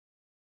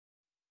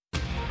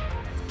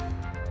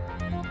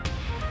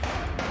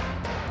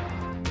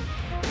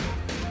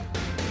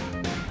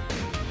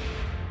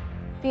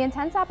The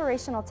intense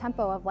operational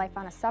tempo of life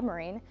on a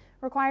submarine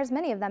requires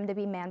many of them to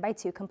be manned by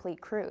 2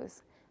 complete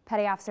crews.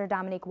 Petty Officer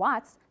Dominique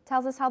Watts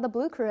tells us how the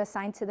Blue crew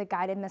assigned to the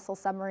guided missile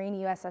submarine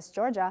USS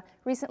Georgia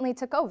recently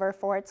took over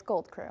for its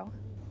Gold crew.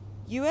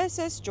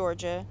 USS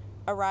Georgia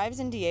arrives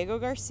in Diego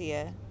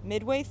Garcia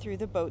midway through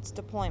the boat's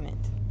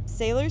deployment.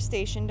 Sailors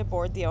stationed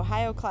aboard the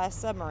Ohio-class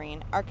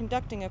submarine are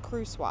conducting a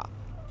crew swap.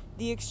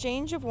 The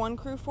exchange of one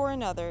crew for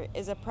another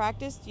is a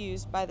practice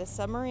used by the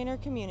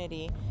submariner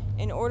community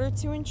in order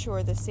to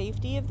ensure the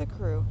safety of the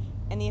crew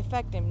and the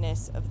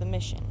effectiveness of the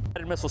mission.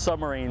 Guided missile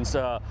submarines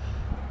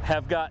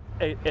have got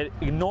an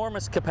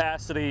enormous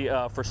capacity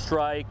for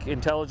strike,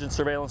 intelligence,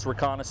 surveillance,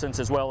 reconnaissance,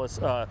 as well as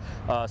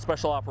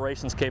special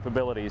operations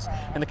capabilities.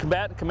 And the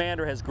combatant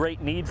commander has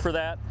great need for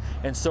that.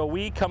 And so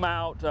we come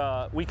out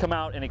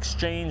and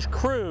exchange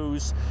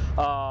crews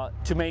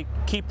to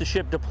keep the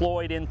ship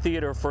deployed in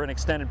theater for an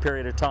extended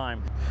period of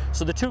time.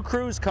 So the 2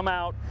 crews come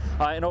out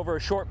and over a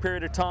short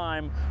period of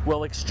time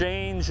will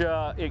exchange,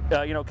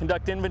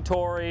 conduct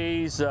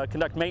inventories,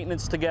 conduct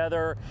maintenance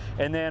together,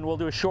 and then we'll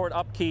do a short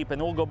upkeep,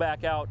 and then we'll go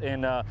back out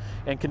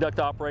and conduct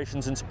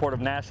operations in support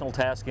of national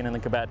tasking and the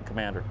combatant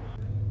commander.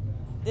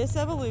 This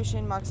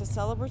evolution marks a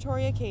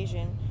celebratory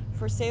occasion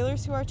for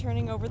sailors who are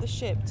turning over the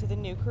ship to the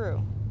new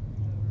crew.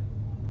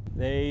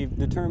 They've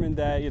determined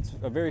that it's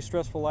a very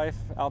stressful life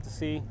out to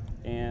sea,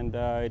 and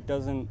it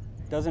doesn't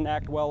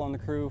act well on the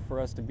crew for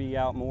us to be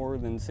out more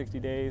than 60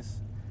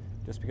 days,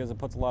 just because it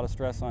puts a lot of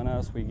stress on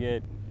us. We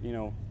get,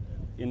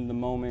 in the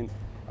moment.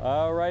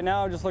 Right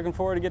now, just looking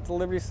forward to get to the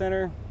Liberty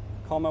Center,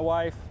 call my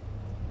wife,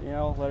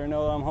 let her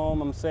know that I'm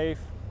home, I'm safe.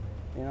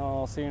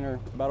 I'll see her in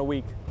about a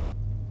week.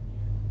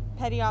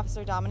 Petty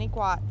Officer Dominique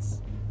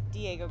Watts,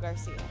 Diego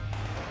Garcia.